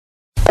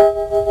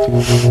Swag.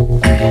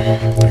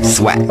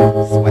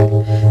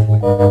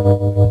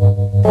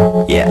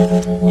 Yeah.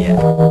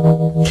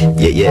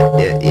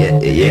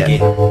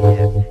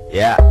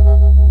 Yeah.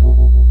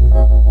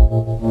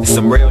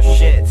 Some real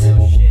shit.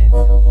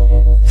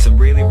 Some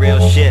really real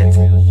shit.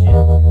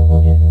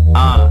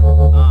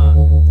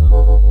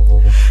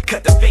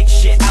 Cut the fake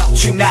shit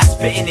out, you not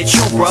spitting it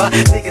true, bruh.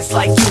 Niggas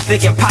like you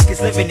thinking pockets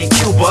living in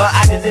Cuba.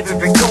 I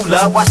deliver in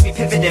cooler, watch me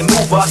pivot and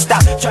move up.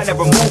 Stop trying to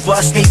remove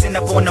us, sneezing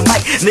up on the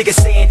mic. Niggas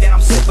saying that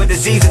I'm sick, but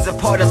disease is a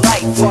part of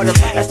life.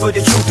 As for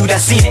the truth, dude, I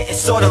seen it, it's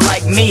sorta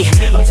like me.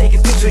 I'm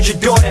taking pics with your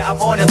daughter, I'm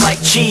on it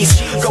like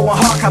cheese. Going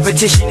hard,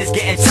 competition is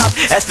getting tough.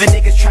 As for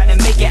niggas trying to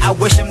make it, I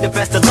wish them the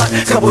best of luck.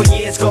 Couple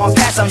years going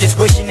past, I'm just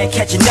wishing they're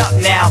catching up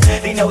now.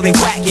 They know they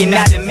whacking,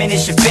 I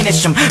diminish and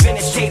finish them.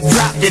 Finish tape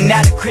dropped, and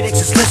now the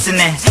critics is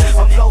listening.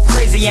 I'm flow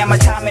crazy and my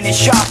timing is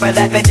sharp. I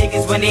laugh at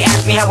niggas when they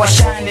ask me how I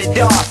shine in the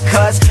dark.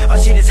 Cause our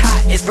shit is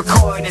hot, it's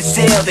recorded and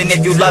sealed. And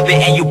if you love it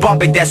and you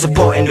bump it, that's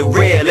supporting the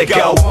real. Let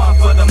go. 1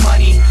 for the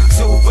money,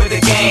 2 for the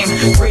game,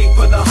 3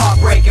 for the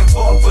heartbreak, and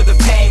 4 for the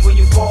pain. When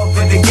you fall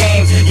for the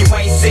game, you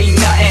ain't see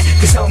nothing.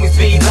 Cause homies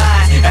be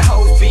lying and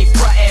hoes be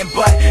frontin'.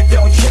 But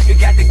don't trip, you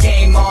got the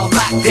game all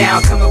locked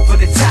down. Coming for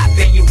the top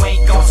and you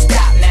ain't gon'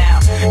 stop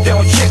now.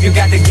 Don't trip, you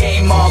got the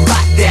game all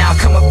locked down.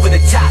 Coming for the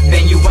top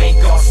and you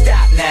ain't gon'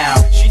 stop now.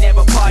 She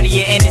never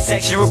party at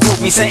intersection, remove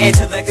me. Some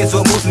intellect is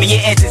what moves me.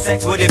 It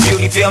intersects with the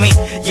beauty, feel me?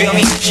 Feel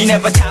me? She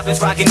never topless,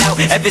 rocking out.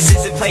 Ever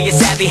since the player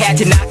savvy, had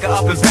to knock her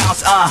up and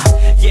bounce.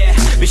 Yeah,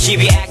 but she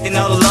be acting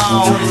all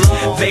alone,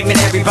 blaming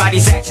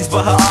everybody's actions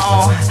but her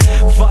own.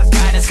 Fuck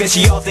guidance cause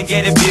she often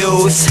get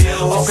abused.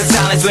 Awkward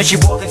silence when she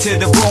walk into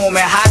the room.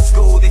 At high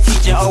school, the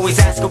teacher always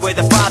ask her where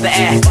the father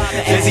at.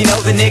 Does he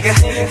know the nigga?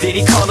 Did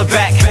he call her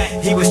back?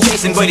 He was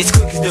chasing but he's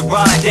quick as the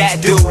run.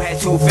 That dude had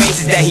 2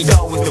 faces that he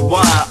thought was the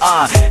one.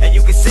 And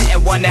you can sit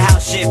and wonder how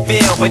shit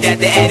feel, but at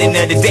the end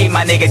of the day,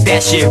 my nigga,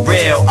 that shit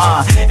real.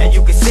 And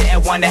you can sit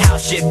and wonder how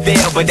shit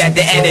feel, but at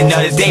the end of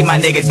the day, my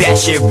nigga, that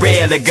shit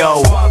real. To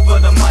go 1 for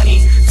the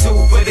money,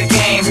 2 for the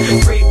game,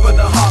 3 for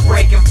the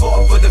heartbreak, and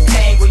 4 for the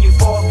pain. When you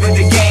fall for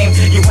the game,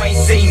 you ain't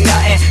see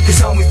nothing.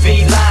 Cause homies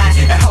be lying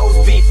and hoes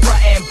be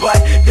frontin'.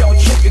 But don't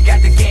trip, you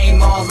got the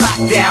game all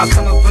locked down.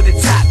 Coming for the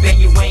top and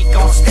you ain't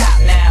gon' stop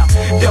now.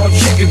 Don't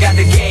trip, you got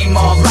the game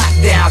all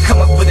locked down.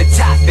 Coming for the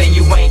top and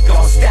you ain't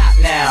gon' stop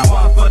now.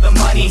 1 for the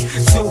money, 2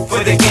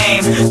 for the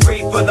game,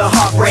 3 for the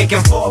heartbreak,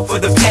 and 4 for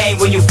the pain.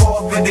 When you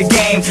fall for the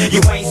game,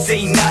 you ain't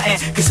see nothing.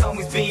 Cause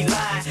homies be